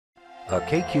a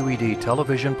KQED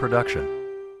television production.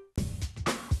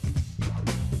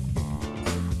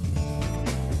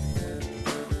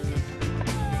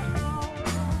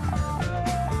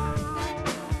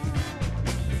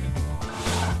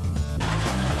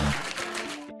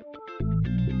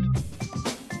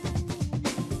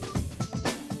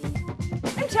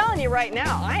 I'm telling you right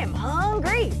now, I am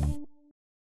hungry.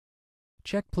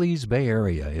 Check Please Bay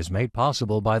Area is made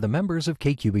possible by the members of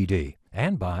KQED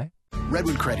and by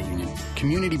Redwood Credit Union,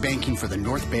 community banking for the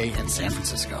North Bay and San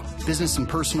Francisco. Business and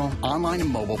personal, online and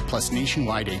mobile, plus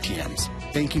nationwide ATMs.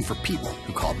 Banking for people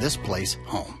who call this place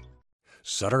home.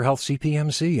 Sutter Health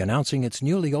CPMC announcing its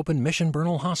newly opened Mission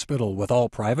Bernal Hospital with all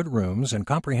private rooms and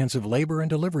comprehensive labor and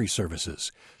delivery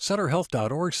services.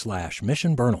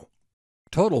 SutterHealth.org/Mission Bernal.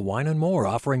 Total Wine & More,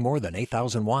 offering more than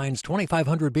 8,000 wines,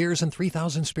 2,500 beers, and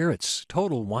 3,000 spirits.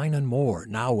 Total Wine & More,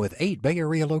 now with 8 Bay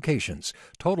Area locations.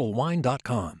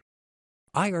 TotalWine.com.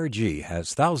 IRG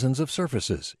has thousands of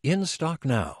surfaces in stock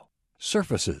now.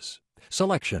 Surfaces,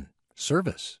 selection,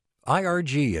 service.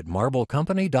 IRG at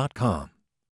MarbleCompany.com.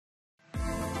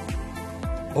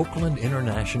 Oakland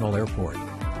International Airport,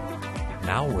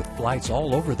 now with flights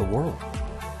all over the world.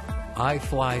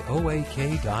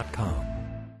 iFlyOAK.com.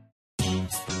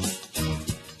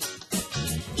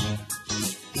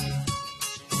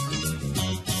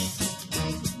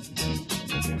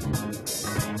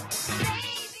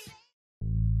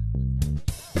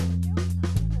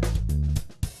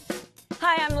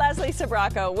 Hi, I'm Leslie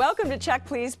Sbrocco. Welcome to Check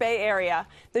Please Bay Area,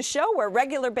 the show where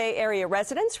regular Bay Area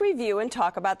residents review and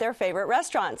talk about their favorite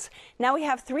restaurants. Now we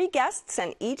have 3 guests,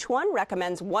 and each one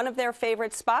recommends one of their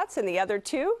favorite spots, and the other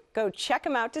 2 go check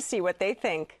them out to see what they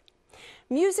think.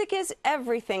 Music is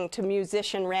everything to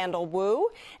musician Randall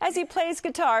Wu as he plays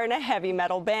guitar in a heavy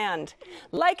metal band.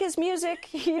 Like his music,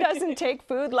 he doesn't take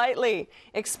food lightly.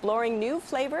 Exploring new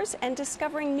flavors and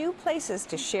discovering new places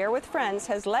to share with friends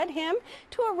has led him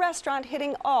to a restaurant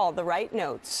hitting all the right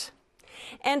notes.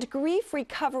 And grief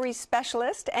recovery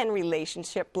specialist and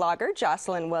relationship blogger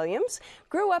Jocelyn Williams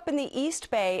grew up in the East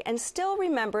Bay and still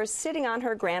remembers sitting on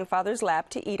her grandfather's lap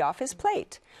to eat off his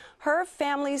plate. Her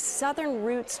family's southern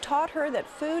roots taught her that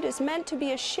food is meant to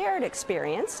be a shared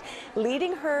experience,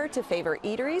 leading her to favor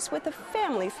eateries with a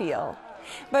family feel.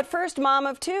 But first, mom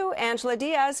of 2, Angela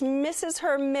Diaz, misses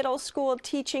her middle school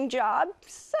teaching job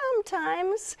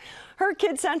sometimes. Her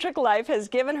kid-centric life has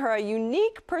given her a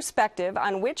unique perspective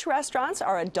on which restaurants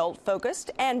are adult-focused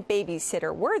and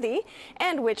babysitter-worthy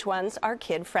and which ones are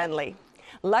kid-friendly.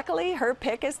 Luckily, her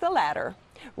pick is the latter.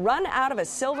 Run out of a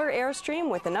silver Airstream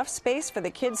with enough space for the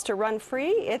kids to run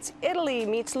free, it's Italy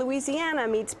meets Louisiana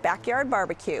meets backyard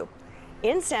barbecue.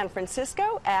 In San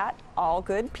Francisco at All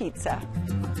Good Pizza.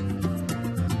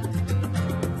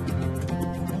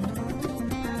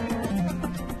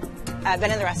 I've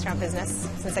been in the restaurant business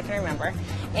since I can remember.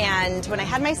 And when I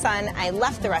had my son, I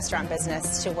left the restaurant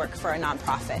business to work for a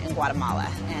nonprofit in Guatemala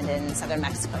and in southern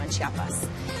Mexico in Chiapas.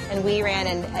 And we ran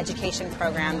an education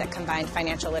program that combined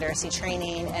financial literacy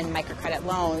training and microcredit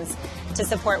loans to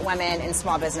support women in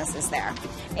small businesses there.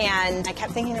 And I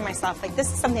kept thinking to myself, like,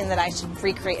 this is something that I should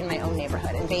recreate in my own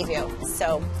neighborhood in Bayview.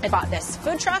 So I bought this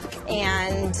food truck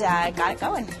and got it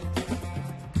going.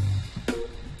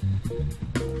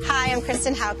 Hi, I'm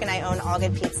Kristen Hauk, and I own All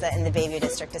Good Pizza in the Bayview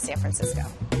district of San Francisco.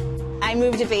 I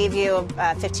moved to Bayview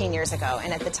 15 years ago,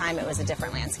 and at the time it was a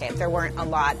different landscape. There weren't a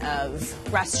lot of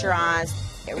restaurants.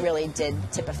 It really did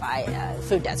typify a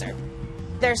food desert.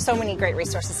 There's so many great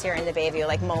resources here in the Bayview,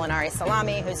 like Molinari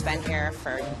Salami, who's been here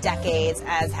for decades,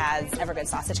 as has Evergood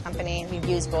Sausage Company. We've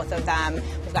used both of them.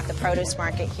 We've got the produce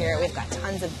market here. We've got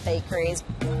tons of bakeries.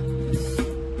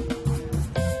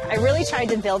 I really tried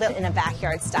to build it in a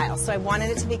backyard style, so I wanted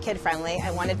it to be kid-friendly.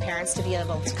 I wanted parents to be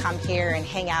able to come here and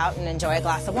hang out and enjoy a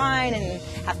glass of wine and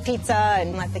have pizza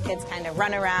and let the kids kind of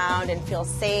run around and feel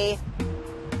safe.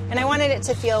 And I wanted it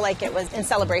to feel like it was in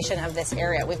celebration of this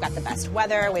area. We've got the best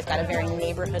weather, we've got a very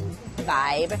neighborhood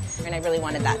vibe, and I really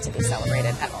wanted that to be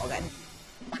celebrated at All Good.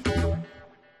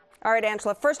 All right,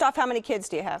 Angela, first off, how many kids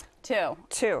do you have? 2.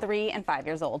 2. 3 and 5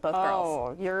 years old, both girls.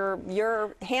 Oh,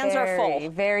 your hands are full.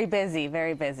 Very busy,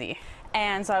 very busy.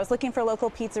 And so I was looking for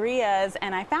local pizzerias,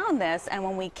 and I found this, and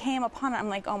when we came upon it, I'm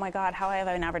like, oh my God, how have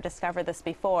I never discovered this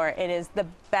before? It is the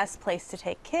best place to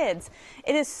take kids.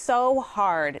 It is so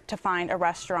hard to find a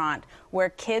restaurant where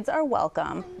kids are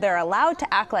welcome, they're allowed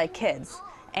to act like kids,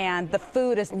 and the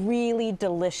food is really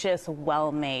delicious,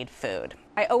 well-made food.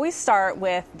 I always start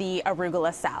with the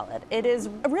arugula salad. It is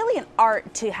really an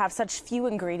art to have such few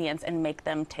ingredients and make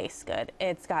them taste good.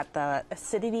 It's got the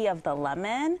acidity of the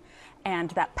lemon and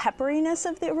that pepperiness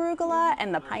of the arugula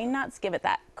and the pine nuts give it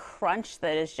that crunch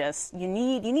that is just, you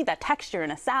need that texture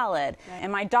in a salad. Right.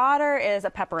 And my daughter is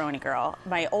a pepperoni girl.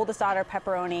 My oldest daughter,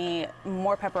 pepperoni,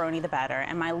 more pepperoni the better,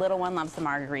 and my little one loves the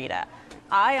margarita.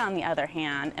 I, on the other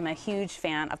hand, am a huge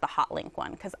fan of the hot link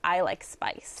one because I like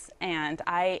spice, and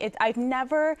I've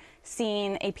never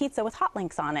seen a pizza with hot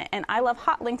links on it, and I love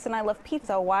hot links and I love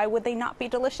pizza. Why would they not be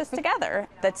delicious together?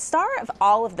 The star of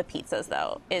all of the pizzas,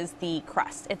 though, is the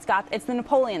crust. It's the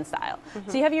Napoleon style.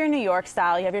 So you have your New York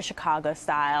style, you have your Chicago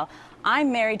style.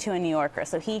 I'm married to a New Yorker,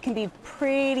 so he can be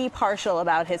pretty partial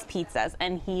about his pizzas,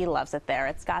 and he loves it there.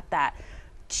 It's got that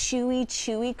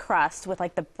chewy crust with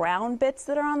like the brown bits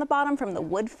that are on the bottom from the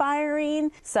wood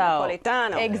firing. So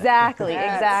Napolitano. Exactly.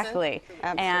 Absolutely.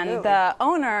 And the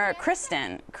owner,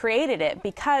 Kristen, created it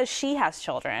because she has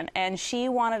children, and she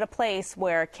wanted a place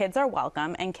where kids are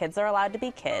welcome and kids are allowed to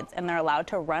be kids and they're allowed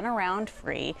to run around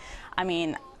free. I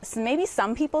mean, maybe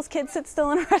some people's kids sit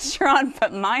still in a restaurant,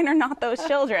 but mine are not those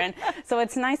children. So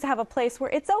it's nice to have a place where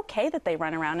it's okay that they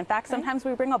run around. In fact, sometimes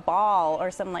we bring a ball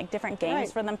or some like different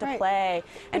games for them to play.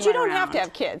 But you don't have to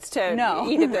have kids to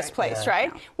eat at this place,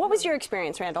 right? What was your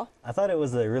experience, Randall? I thought it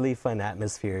was a really fun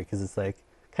atmosphere because it's like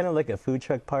kind of like a food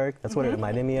truck park. That's what it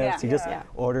reminded me of. So you just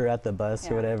order at the bus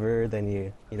or whatever, then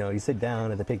you sit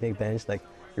down at the picnic bench, like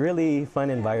really fun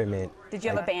environment. Did you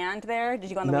have a band there? Did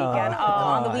you go on the weekend?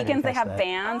 On the weekends they have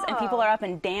bands and people are up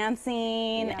and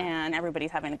dancing and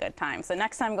everybody's having a good time. So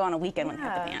next time go on a weekend when you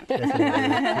have the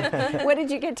band. What did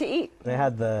you get to eat? I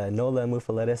had the Nola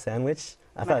Muffaletta sandwich.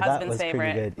 I thought that was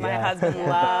favorite. pretty good. My husband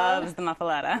loves the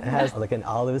muffaletta. It has like an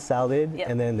olive salad,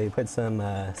 and then they put some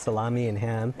salami and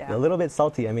ham. A little bit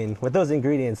salty. I mean, with those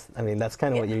ingredients, I mean that's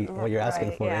kind of what you're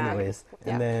asking for, anyways.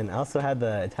 And then I also had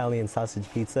the Italian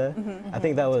sausage pizza. I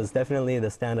think that was definitely the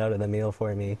standout of the meal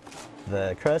for me.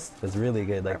 The crust was really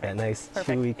good, like that nice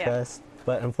chewy crust.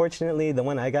 But unfortunately, the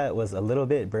one I got was a little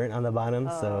bit burnt on the bottom,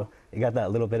 so it got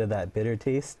that little bit of that bitter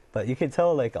taste. But you could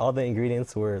tell like all the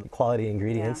ingredients were quality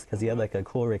ingredients because you had like a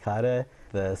cool ricotta,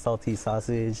 the salty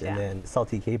sausage, and then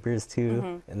salty capers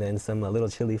too, and then some little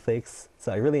chili flakes.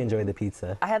 So I really enjoyed the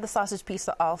pizza. I had the sausage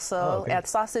pizza also, at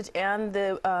sausage and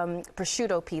the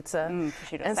prosciutto pizza.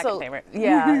 Prosciutto, second favorite.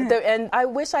 Yeah, and I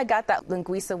wish I got that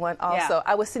linguiça one also. Yeah.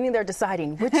 I was sitting there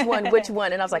deciding which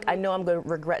one, and I was like, I know I'm going to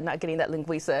regret not getting that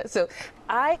linguiça. So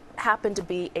I happen to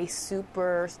be a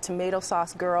super tomato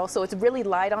sauce girl, so it's really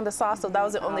light on the sauce, so that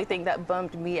was the only thing that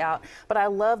bummed me out. But I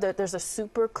love that there's a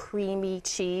super creamy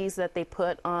cheese that they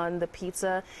put on the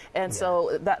pizza, and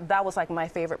so that was like my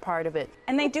favorite part of it.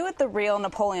 And they do it the real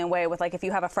Napoleon way with like if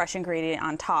you have a fresh ingredient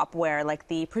on top, where like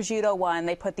the prosciutto one,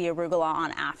 they put the arugula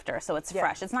on after, so it's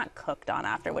fresh. It's not cooked on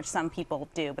after, which some people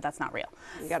do, but that's not real.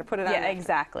 You got to put it on. Yeah,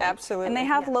 exactly. Absolutely. And they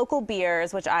have local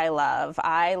beers, which I love.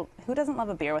 Who doesn't love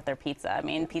a beer with their pizza? I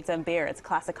mean, pizza and beer, it's a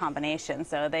classic combination.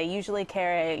 So they usually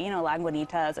carry,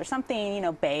 Lagunitas or something,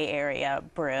 Bay Area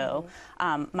brew.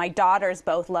 My daughters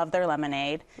both love their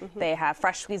lemonade. They have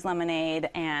fresh squeezed lemonade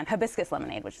and hibiscus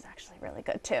lemonade, which is actually really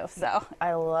good too. So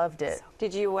I loved it.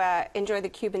 Did you enjoy the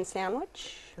Cuban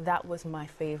sandwich? That was my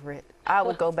favorite. I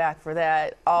would go back for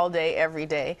that all day, every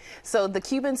day. So the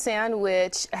Cuban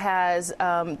sandwich has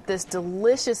this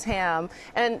delicious ham.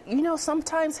 And,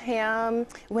 sometimes ham,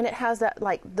 when it has that,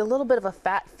 like, the little bit of a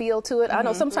fat feel to it, I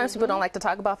know sometimes people don't like to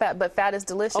talk about fat, but fat is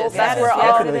delicious. Oh, that's where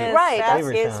all it is. Right. That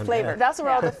is flavor. That's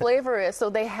where all the flavor is. So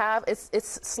they have,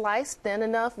 it's sliced thin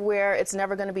enough where it's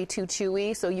never going to be too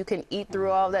chewy, so you can eat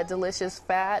through all that delicious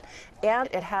fat. And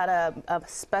it had a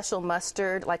special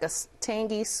mustard, like a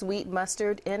tangy, sweet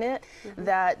mustard in it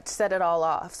that set it all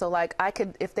off. So, like,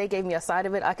 if they gave me a side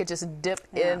of it, I could just dip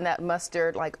in that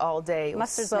mustard, like, all day.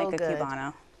 Mustards so make good. a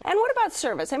Cubano. And what about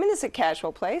service? I mean, this is a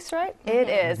casual place, right? It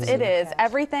is. It is.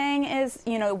 Everything is,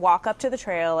 walk up to the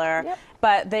trailer,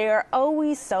 but they are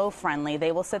always so friendly.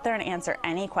 They will sit there and answer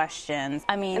any questions.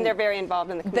 I mean, and they're very involved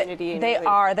in the community. They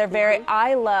are. They're very.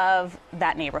 I love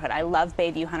that neighborhood. I love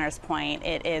Bayview Hunters Point.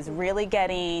 It is really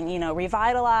getting,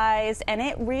 revitalized, and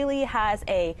it really has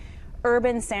a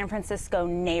urban San Francisco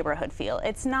neighborhood feel.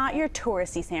 It's not your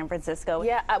touristy San Francisco.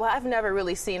 Yeah, well, I've never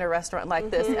really seen a restaurant like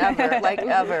this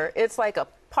ever. It's like a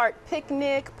part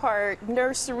picnic, part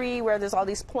nursery where there's all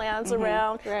these plants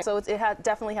around. Right. So it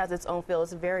definitely has its own feel.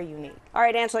 It's very unique. All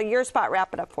right, Angela, your spot.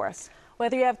 Wrap it up for us.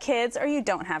 Whether you have kids or you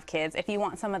don't have kids, if you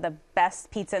want some of the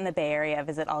best pizza in the Bay Area,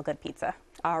 visit All Good Pizza.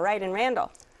 All right, and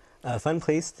Randall? A fun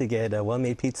place to get a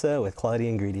well-made pizza with quality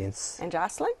ingredients. And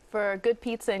Jocelyn? For good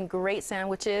pizza and great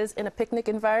sandwiches in a picnic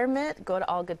environment, go to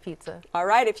All Good Pizza. All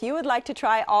right, if you would like to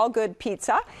try All Good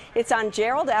Pizza, it's on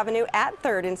Gerald Avenue at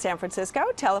 3rd in San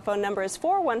Francisco. Telephone number is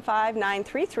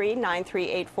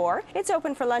 415-933-9384. It's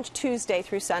open for lunch Tuesday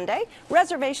through Sunday.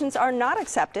 Reservations are not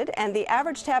accepted, and the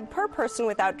average tab per person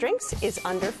without drinks is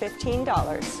under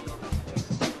 $15.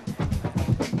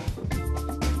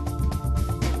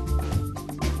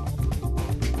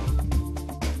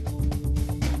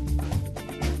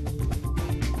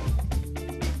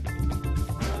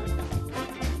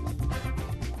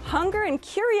 Hunger and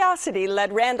curiosity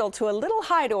led Randall to a little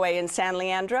hideaway in San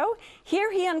Leandro.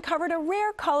 Here he uncovered a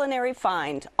rare culinary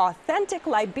find, authentic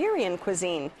Liberian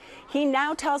cuisine. He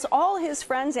now tells all his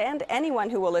friends and anyone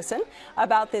who will listen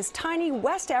about this tiny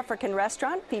West African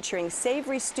restaurant featuring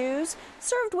savory stews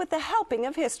served with the helping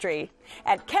of history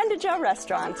at Kendija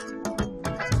Restaurant.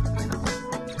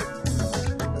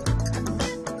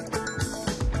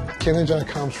 Kendija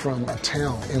comes from a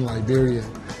town in Liberia,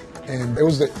 and it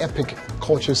was the epic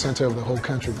culture center of the whole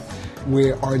country,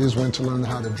 where artists went to learn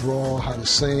how to draw, how to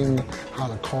sing, how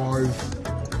to carve.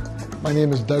 My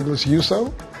name is Douglas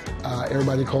Yuso.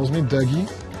 Everybody calls me Dougie,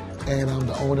 and I'm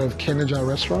the owner of Kendija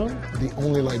Restaurant, the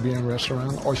only Liberian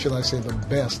restaurant, or should I say the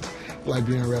best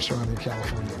Liberian restaurant in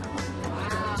California.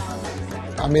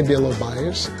 I may be a little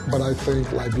biased, but I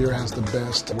think Liberia has the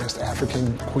best West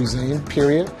African cuisine,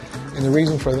 period. And the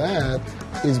reason for that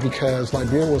is because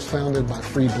Liberia was founded by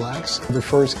free blacks. The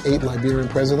first 8 Liberian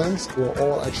presidents were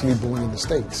all actually born in the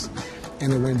States,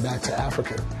 and it went back to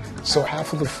Africa. So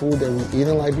half of the food that we eat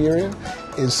in Liberia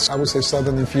is, I would say,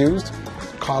 Southern infused.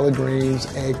 Collard greens,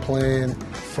 eggplant,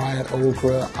 fried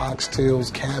okra,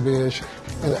 oxtails, cabbage,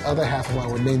 and the other half of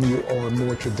our menu are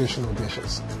more traditional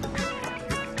dishes.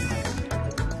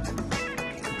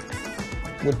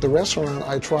 With the restaurant,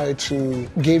 I try to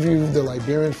give you the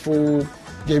Liberian food,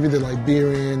 give you the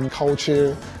Liberian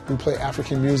culture. We play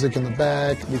African music in the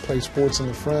back, we play sports in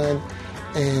the front,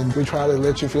 and we try to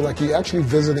let you feel like you're actually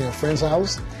visiting a friend's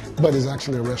house, but it's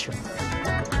actually a restaurant.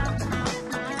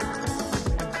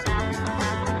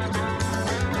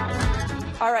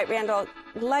 All right, Randall,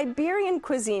 Liberian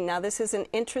cuisine. Now, this is an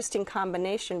interesting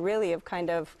combination, really, of kind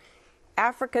of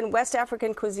West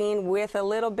African cuisine with a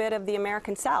little bit of the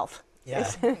American South. Yeah,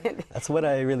 that's what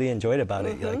I really enjoyed about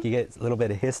it. Like, you get a little bit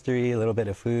of history, a little bit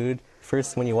of food.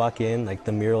 First, when you walk in, like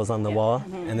the murals on the wall,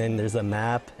 and then there's a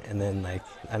map, and then like,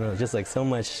 I don't know, just like so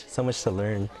much to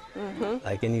learn.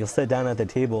 Like, and you'll sit down at the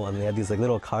table, and they have these like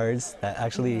little cards that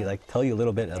actually like tell you a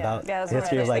little bit about the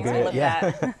history of Liberia.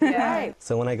 Yeah.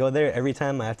 So when I go there, every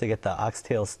time I have to get the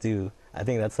oxtail stew. I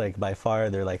think that's like by far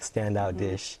their like standout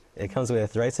dish. It comes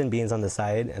with rice and beans on the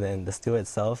side, and then the stew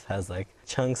itself has like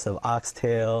chunks of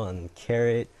oxtail and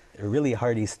carrot, a really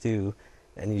hearty stew,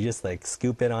 and you just like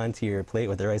scoop it onto your plate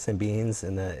with the rice and beans,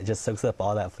 and it just soaks up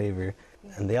all that flavor.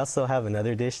 And they also have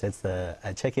another dish that's the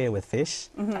acheque with fish,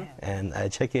 and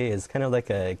acheque is kind of like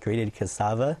a grated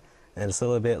cassava, and it's a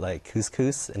little bit like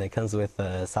couscous, and it comes with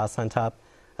a sauce on top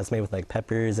that's made with like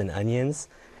peppers and onions.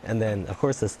 And then, of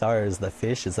course, the star is the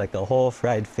fish. It's like the whole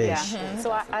fried fish.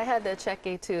 So I had the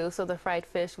acheque too. So the fried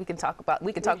fish, we can talk about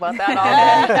that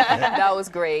all day. That was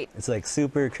great. It's like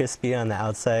super crispy on the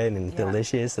outside and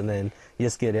delicious, and then you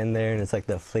just get in there and it's like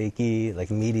the flaky,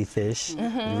 like meaty fish.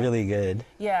 Really good.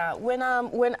 Yeah. When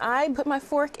I put my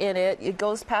fork in it, it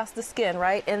goes past the skin,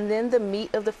 right? And then the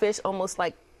meat of the fish almost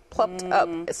like plucked up.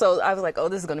 So I was like, oh,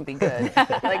 this is going to be good.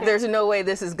 Like, there's no way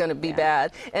this is going to be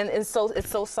bad. And so it's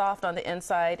so soft on the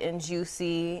inside and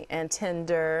juicy and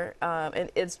tender,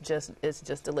 and it's just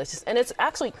delicious. And it's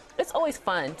always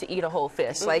fun to eat a whole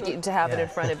fish, like to have it in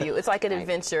front of you. It's like an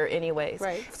adventure anyways.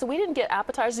 So we didn't get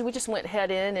appetizers. We just went head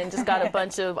in and just got a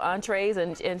bunch of entrees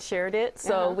and shared it.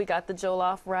 So we got the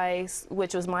jollof rice,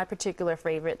 which was my particular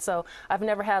favorite. So I've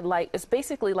never had, like, it's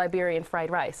basically Liberian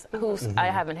fried rice. I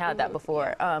haven't had that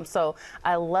before. So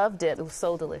I loved it. It was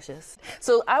so delicious.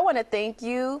 So I want to thank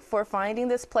you for finding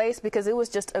this place, because it was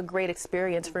just a great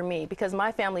experience for me, because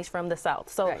my family's from the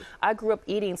South. So I grew up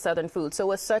eating Southern food. So it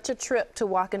was such a trip to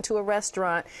walk into a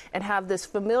restaurant and have this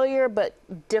familiar but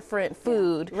different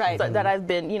food that I've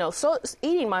been,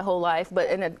 eating my whole life,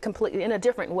 but in a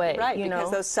different way.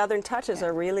 Because those Southern touches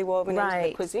are really woven into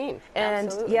the cuisine.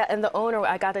 And and the owner,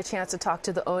 I got a chance to talk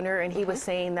to the owner, and he was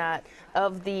saying that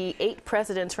of the 8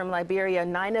 presidents from Liberia,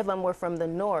 9 9 of them were from the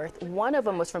north. 1 of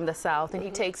them was from the south, and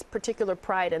he takes particular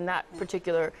pride in that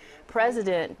particular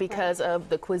president because of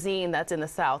the cuisine that's in the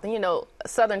south. And, you know,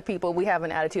 Southern people, we have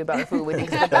an attitude about our food. We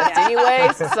think it's the best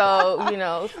anyways. So, you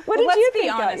know. What did you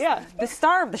think? Honest, the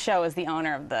star of the show is the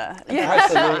owner of the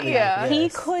Absolutely. Yeah. He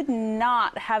could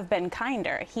not have been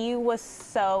kinder. He was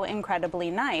so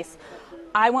incredibly nice.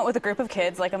 I went with a group of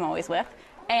kids, like I'm always with.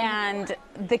 And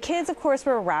the kids, of course,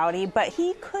 were rowdy, but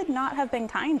he could not have been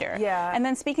kinder. Yeah. And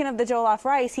then speaking of the jollof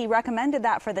rice, he recommended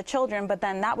that for the children, but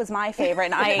then that was my favorite,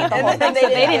 and I ate the whole thing, so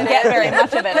they didn't get very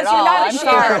much of it at all. I'm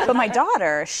sorry. But my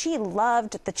daughter, she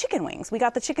loved the chicken wings. We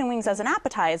got the chicken wings as an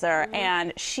appetizer,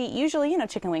 and she usually, you know,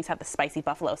 chicken wings have the spicy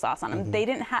buffalo sauce on them. They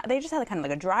didn't have. They just had kind of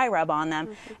like a dry rub on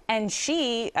them, and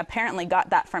she apparently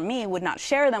got that from me, would not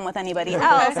share them with anybody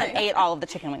else, and ate all of the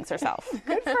chicken wings herself.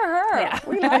 Good for her. Yeah.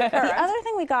 We like her. The other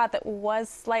thing we got that was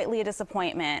slightly a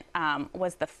disappointment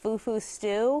was the fufu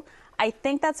stew. I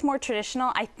think that's more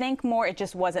traditional. I think more it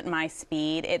just wasn't my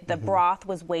speed. The broth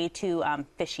was way too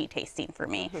fishy tasting for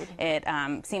me. It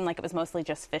seemed like it was mostly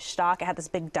just fish stock. It had this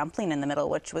big dumpling in the middle,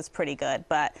 which was pretty good.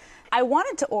 But I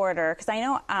wanted to order, because I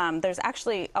know there's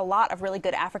actually a lot of really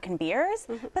good African beers,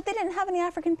 but they didn't have any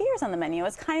African beers on the menu. I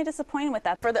was kind of disappointed with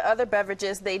that. For the other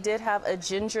beverages, they did have a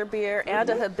ginger beer and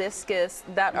a hibiscus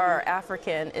that are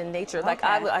African in nature. Like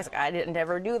I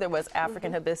never knew there was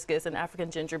African hibiscus and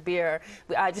African ginger beer.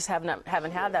 I just haven't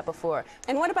had that before.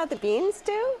 And what about the beans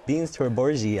stew? Beans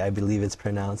torborgi, I believe it's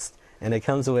pronounced. And it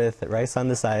comes with rice on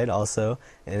the side also.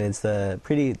 And it's a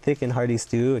pretty thick and hearty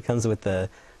stew. It comes with the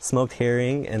smoked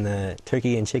herring and the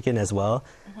turkey and chicken as well.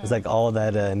 It's like all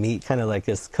that meat kind of like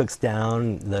just cooks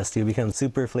down. The stew becomes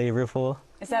super flavorful.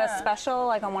 Is that a special,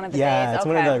 like on one of the days? Yeah, it's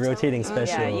one of the rotating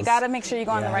specials. Yeah, you got to make sure you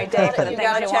go on the right day for the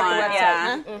things you want.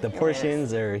 Yeah. The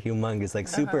portions are humongous, like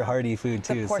super hearty food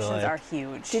too. The portions so are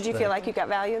huge. Did you feel like you got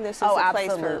value? This is a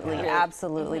place absolutely, for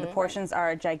absolutely. The portions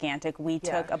are gigantic. We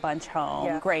took a bunch home.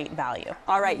 Yeah. Great value.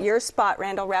 All right, your spot,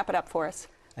 Randall. Wrap it up for us.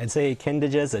 I'd say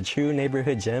Kendija is a true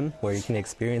neighborhood gem where you can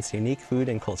experience unique food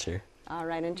and culture. All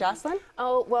right, and Jocelyn?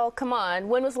 Oh, well, come on.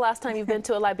 When was the last time you've been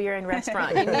to a Liberian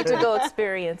restaurant? You need to go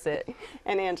experience it.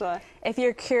 And Angela? If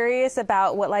you're curious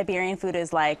about what Liberian food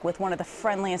is like with one of the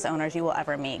friendliest owners you will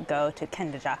ever meet, go to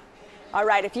Kendija. All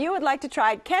right, if you would like to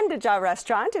try Kendija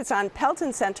Restaurant, it's on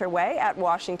Pelton Center Way at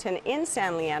Washington in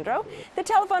San Leandro. The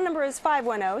telephone number is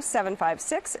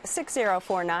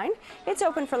 510-756-6049. It's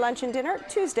open for lunch and dinner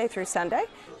Tuesday through Sunday.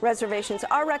 Reservations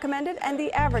are recommended, and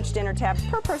the average dinner tab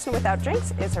per person without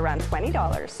drinks is around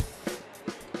 $20.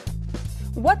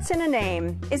 What's in a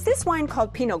name? Is this wine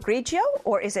called Pinot Grigio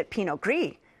or is it Pinot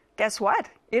Gris? Guess what?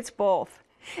 It's both.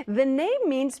 The name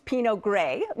means Pinot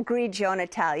Gray, Grigio in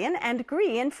Italian, and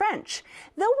Gris in French.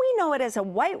 Though we know it as a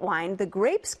white wine, the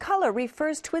grape's color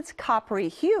refers to its coppery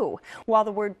hue, while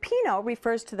the word Pinot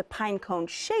refers to the pine cone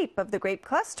shape of the grape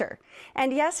cluster.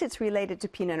 And yes, it's related to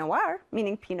Pinot Noir,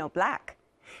 meaning Pinot Black.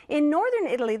 In northern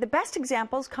Italy, the best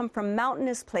examples come from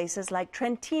mountainous places like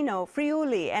Trentino,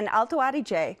 Friuli, and Alto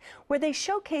Adige, where they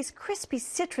showcase crispy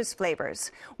citrus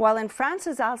flavors, while in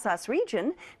France's Alsace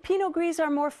region, Pinot Gris are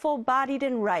more full-bodied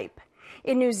and ripe.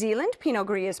 In New Zealand, Pinot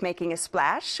Gris is making a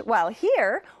splash, while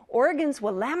here, Oregon's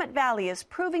Willamette Valley is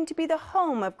proving to be the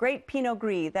home of great Pinot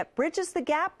Gris that bridges the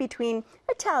gap between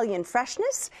Italian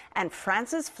freshness and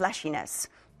France's fleshiness.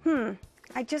 I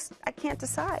can't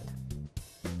decide.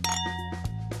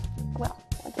 Well,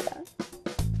 look at that.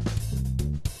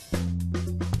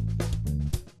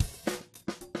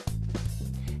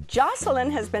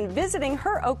 Jocelyn has been visiting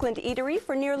her Oakland eatery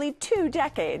for nearly 2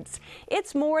 decades.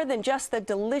 It's more than just the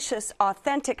delicious,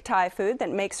 authentic Thai food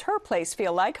that makes her place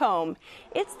feel like home.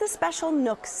 It's the special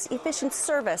nooks, efficient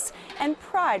service, and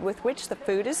pride with which the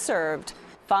food is served.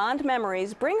 Fond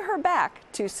memories bring her back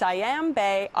to Siam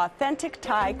Bay authentic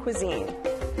Thai cuisine.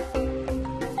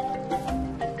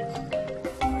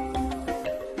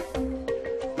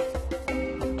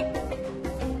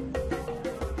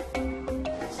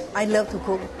 I love to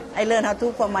cook. I learned how to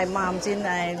cook from my mom since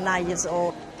I'm 9 years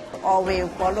old. Always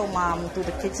follow mom to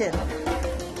the kitchen.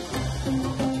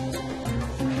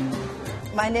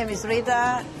 My name is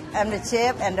Rita. I'm the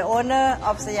chef and the owner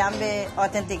of Siam Bay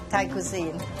Authentic Thai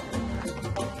Cuisine.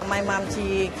 My mom,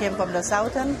 she came from the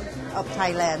southern of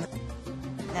Thailand.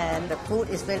 And the food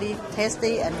is very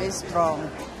tasty and very strong.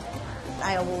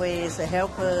 I always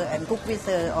help her and cook with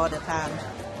her all the time.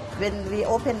 When we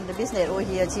open the business over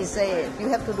here, she said, you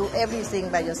have to do everything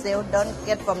by yourself, don't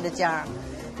get from the jar.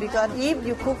 Because if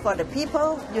you cook for the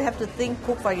people, you have to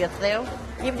cook for yourself.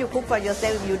 If you cook for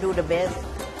yourself, you do the best.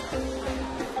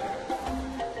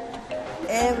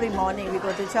 Every morning we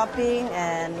go to shopping,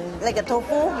 and like a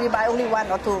tofu, we buy only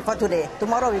 1 or 2 for today.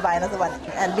 Tomorrow we buy another one.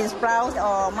 And bean sprouts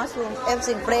or mushroom,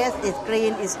 everything fresh, it's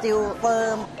green, it's still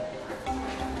firm.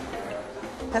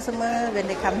 Customers, when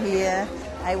they come here,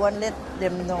 I want to let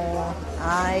them know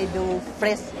I do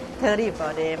fresh curry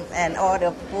for them, and all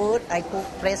the food I cook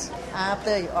fresh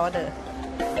after you order.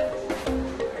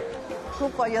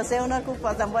 Cook for yourself, not cook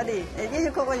for somebody. If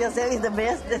you cook for yourself, it's the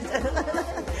best.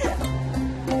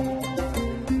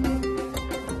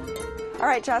 All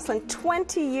right, Jocelyn,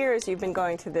 20 years you've been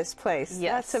going to this place.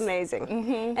 Yes. That's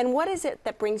amazing. And what is it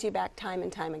that brings you back time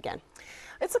and time again?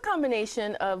 It's a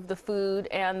combination of the food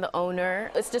and the owner.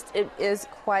 It is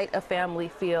quite a family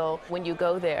feel when you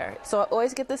go there. So I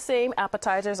always get the same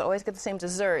appetizers, I always get the same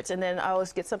desserts, and then I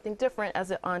always get something different as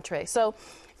an entree. So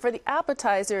for the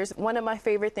appetizers, one of my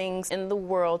favorite things in the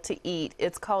world to eat,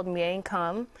 it's called miang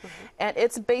kham, and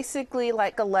it's basically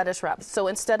like a lettuce wrap. So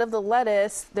instead of the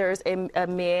lettuce, there's a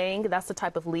miang, that's the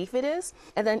type of leaf it is,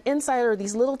 and then inside are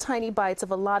these little tiny bites of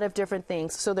a lot of different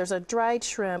things. So there's a dried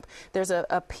shrimp, there's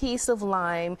a piece of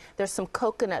lime, there's some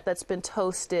coconut that's been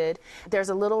toasted, there's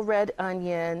a little red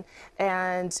onion,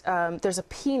 and there's a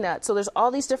peanut. So there's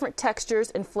all these different textures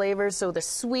and flavors. So there's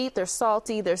sweet, there's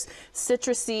salty, there's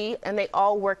citrusy, and they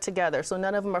all work together, so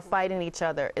none of them are fighting each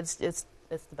other. It's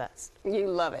the best. You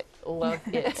love it. Love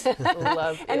it.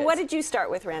 Love it. And what did you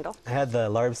start with, Randall? I had the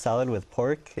larb salad with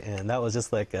pork, and that was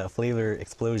just like a flavor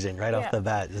explosion right off the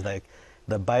bat. Just like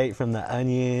the bite from the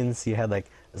onions, you had like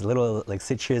this little like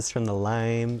citrus from the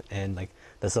lime, and like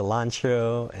the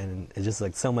cilantro, and it's just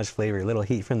like so much flavor. A little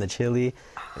heat from the chili.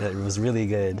 It was really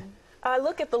good. I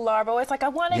look at the larb, always like, I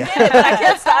want to get it, but I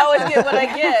guess I always get what I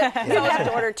get. You have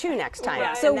to order 2 next time.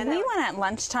 Right. So we went at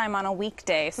lunchtime on a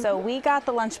weekday, so we got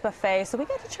the lunch buffet, so we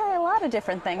got to try a lot of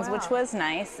different things, which was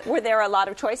nice. Were there a lot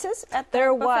of choices at the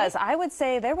There buffet? was. I would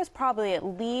say there was probably at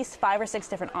least 5 or 6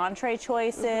 different entree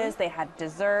choices. They had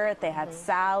dessert, they had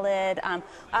salad.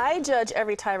 I judge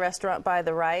every Thai restaurant by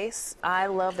the rice. I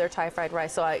love their Thai fried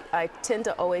rice, so I tend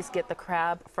to always get the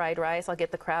crab fried rice. I'll get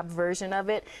the crab version of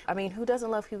it. I mean, who doesn't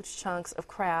love huge chunks of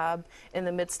crab in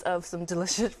the midst of some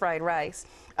delicious fried rice?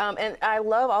 And I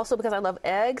love also, because I love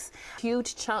eggs,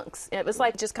 huge chunks. It was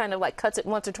like just kind of like cuts it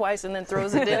once or twice and then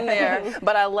throws it in there,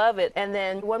 but I love it. And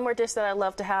then one more dish that I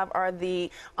love to have are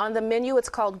on the menu it's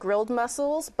called grilled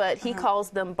mussels, but he calls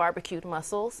them barbecued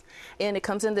mussels. And it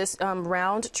comes in this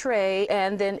round tray,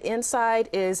 and then inside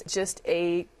is just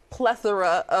a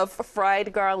plethora of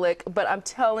fried garlic, but I'm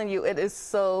telling you, it is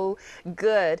so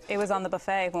good. It was on the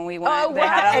buffet when we went. Oh, they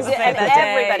had it on the buffet and that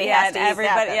everybody day. has to eat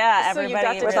everybody, that. yeah, So you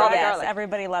everybody. got to try the garlic.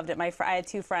 Everybody loved it. I had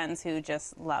 2 friends who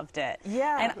just loved it.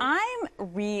 Yeah.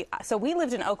 And so we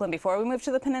lived in Oakland before we moved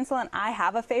to the peninsula, and I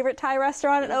have a favorite Thai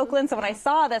restaurant in Oakland. So when I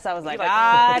saw this, I was like,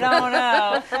 I don't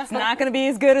know. It's not going to be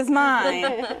as good as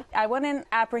mine. I went in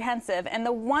apprehensive, and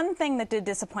the one thing that did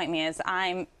disappoint me is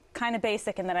I'm kind of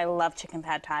basic in that I love chicken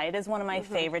pad thai. It is one of my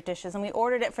favorite dishes, and we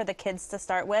ordered it for the kids to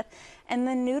start with, and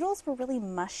the noodles were really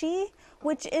mushy,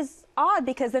 which is odd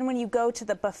because then when you go to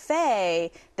the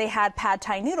buffet, they had pad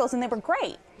thai noodles and they were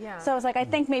great. Yeah. So I was like, I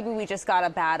think maybe we just got a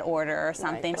bad order or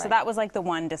something. Right. So that was like the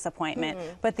one disappointment.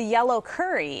 But the yellow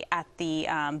curry at the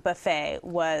buffet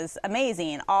was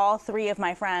amazing. All 3 of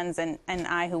my friends and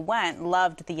I who went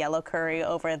loved the yellow curry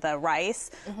over the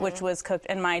rice, which was cooked.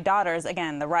 And my daughters,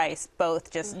 again, the rice,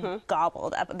 both just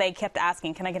gobbled up. They kept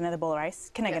asking, can I get another bowl of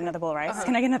rice? Can I get another bowl of rice?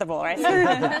 Can I get another bowl of rice?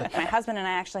 My husband and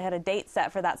I actually had a date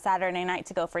set for that Saturday night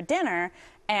to go for dinner.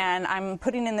 And I'm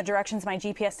putting in the directions of my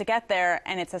GPS to get there,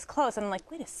 and it says closed. And I'm like,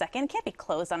 wait a second, it can't be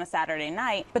closed on a Saturday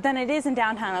night. But then it is in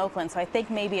downtown Oakland, so I think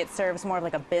maybe it serves more of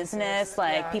like a business,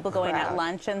 like people going at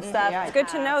lunch and stuff. It's good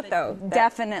to note, though.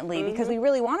 Definitely, because we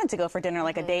really wanted to go for dinner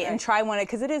like a date and try one,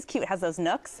 because it is cute. It has those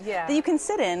nooks that you can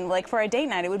sit in, like for a date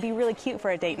night. It would be really cute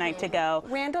for a date night to go.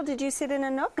 Randall, did you sit in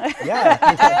a nook?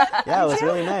 Yeah, it was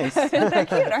really nice. They're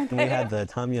cute, aren't they? We had the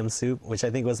tom yum soup, which I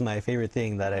think was my favorite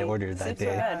thing that I ordered that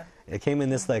day. It came in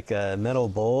this like metal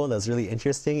bowl that was really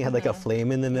interesting. It had like a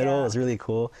flame in the middle. It was really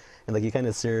cool. And like you kind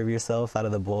of serve yourself out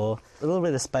of the bowl. A little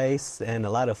bit of spice and a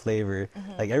lot of flavor.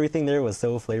 Like everything there was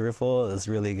so flavorful. It was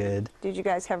really good. Did you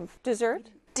guys have dessert?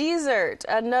 Dessert,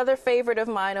 another favorite of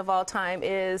mine of all time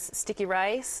is sticky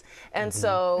rice. And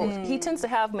so he tends to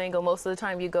have mango most of the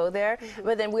time you go there.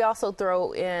 But then we also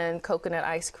throw in coconut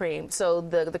ice cream. So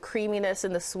the creaminess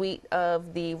and the sweet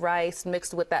of the rice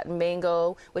mixed with that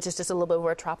mango, which is just a little bit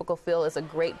more tropical feel, is a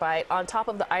great bite. On top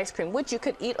of the ice cream, which you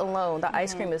could eat alone. The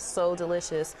ice cream is so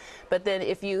delicious. But then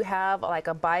if you have like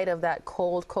a bite of that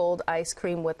cold ice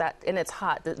cream with that, and it's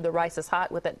hot, the rice is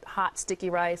hot, with that hot sticky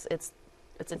rice, it's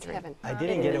It's a dream. Heaven. I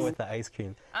didn't get it with the ice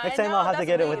cream. Next time I'll have to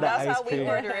get it with the ice cream.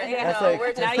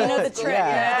 Now you know the trick.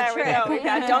 Yeah, there we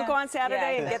go. Don't go on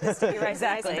Saturday and get this to be right.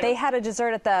 Exactly. They had a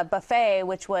dessert at the buffet,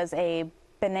 which was a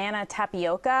banana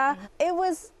tapioca. It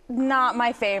was not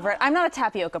my favorite. I'm not a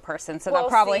tapioca person, so that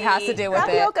probably has to do with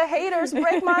tapioca haters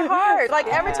break my heart. Like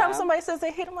every time somebody says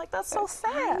they hate, I'm like, that's so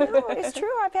sad. No, it's true.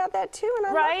 I've had that too, and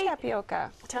I love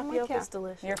tapioca. Tapioca's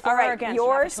delicious. All right,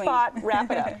 your spot.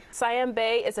 Wrap it up. Siam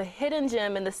Bay is a hidden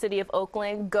gem in the city of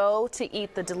Oakland. Go to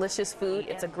eat the delicious food.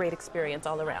 It's a great experience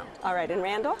all around. All right, and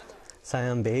Randall?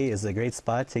 Siam Bay is a great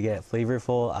spot to get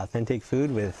flavorful, authentic food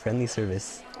with friendly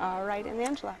service. All right, and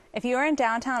Angela? If you are in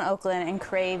downtown Oakland and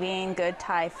craving good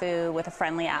Thai food with a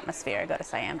friendly atmosphere, go to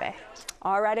Siam Bay.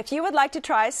 All right, if you would like to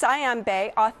try Siam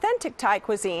Bay authentic Thai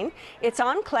cuisine, it's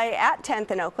on Clay at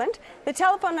 10th in Oakland. The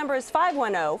telephone number is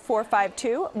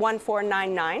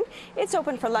 510-452-1499. It's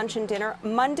open for lunch and dinner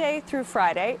Monday through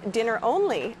Friday, dinner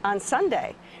only on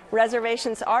Sunday.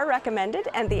 Reservations are recommended,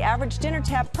 and the average dinner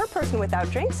tab per person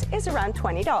without drinks is around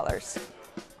 $20.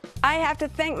 I have to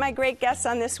thank my great guests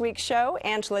on this week's show,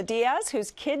 Angela Diaz,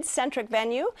 whose kids-centric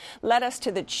venue led us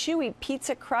to the chewy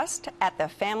pizza crust at the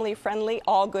family-friendly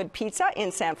All Good Pizza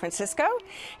in San Francisco,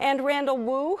 and Randall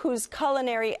Wu, whose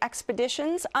culinary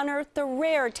expeditions unearthed the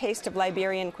rare taste of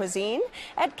Liberian cuisine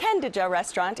at Kendija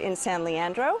Restaurant in San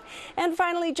Leandro, and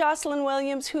finally Jocelyn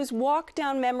Williams, whose walk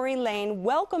down memory lane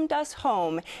welcomed us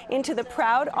home into the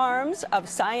proud arms of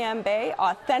Siam Bay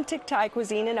authentic Thai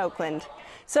cuisine in Oakland.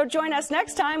 So join us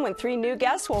next time when 3 new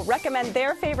guests will recommend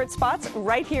their favorite spots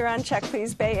right here on Check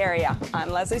Please Bay Area. I'm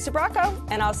Leslie Sbrocco,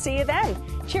 and I'll see you then.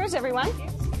 Cheers, everyone.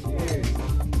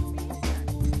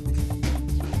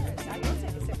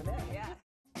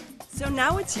 So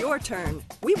now it's your turn.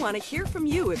 We want to hear from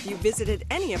you if you visited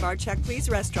any of our Check Please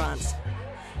restaurants.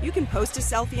 You can post a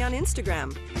selfie on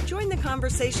Instagram, join the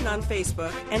conversation on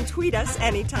Facebook, and tweet us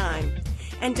anytime.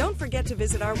 And don't forget to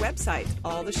visit our website.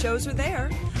 All the shows are there,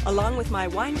 along with my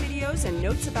wine videos and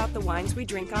notes about the wines we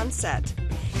drink on set.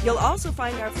 You'll also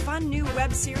find our fun new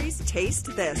web series,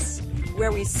 Taste This,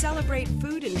 where we celebrate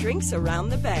food and drinks around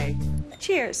the Bay.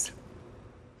 Cheers.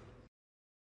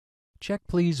 Check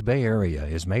Please Bay Area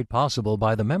is made possible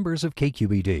by the members of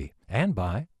KQED and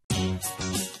by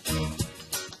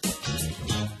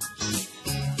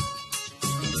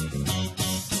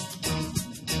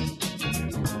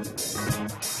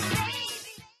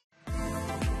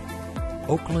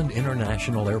Oakland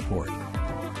International Airport,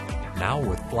 now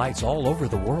with flights all over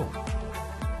the world.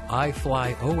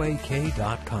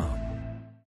 iFlyOAK.com.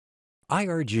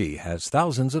 IRG has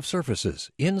thousands of surfaces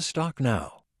in stock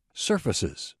now.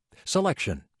 Surfaces,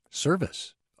 selection,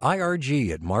 service.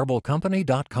 IRG at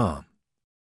MarbleCompany.com.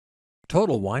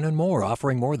 Total Wine & More,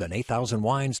 offering more than 8,000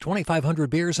 wines, 2,500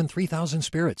 beers, and 3,000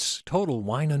 spirits. Total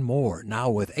Wine & More, now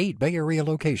with 8 Bay Area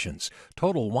locations.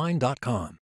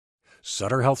 TotalWine.com.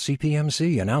 Sutter Health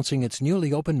CPMC announcing its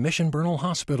newly opened Mission Bernal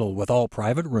Hospital with all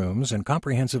private rooms and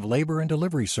comprehensive labor and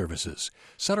delivery services.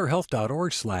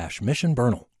 SutterHealth.org/Mission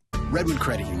Bernal. Redwood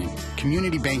Credit Union,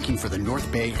 community banking for the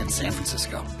North Bay and San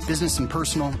Francisco. Business and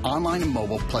personal, online and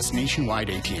mobile, plus nationwide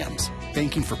ATMs.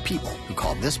 Banking for people who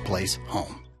call this place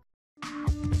home.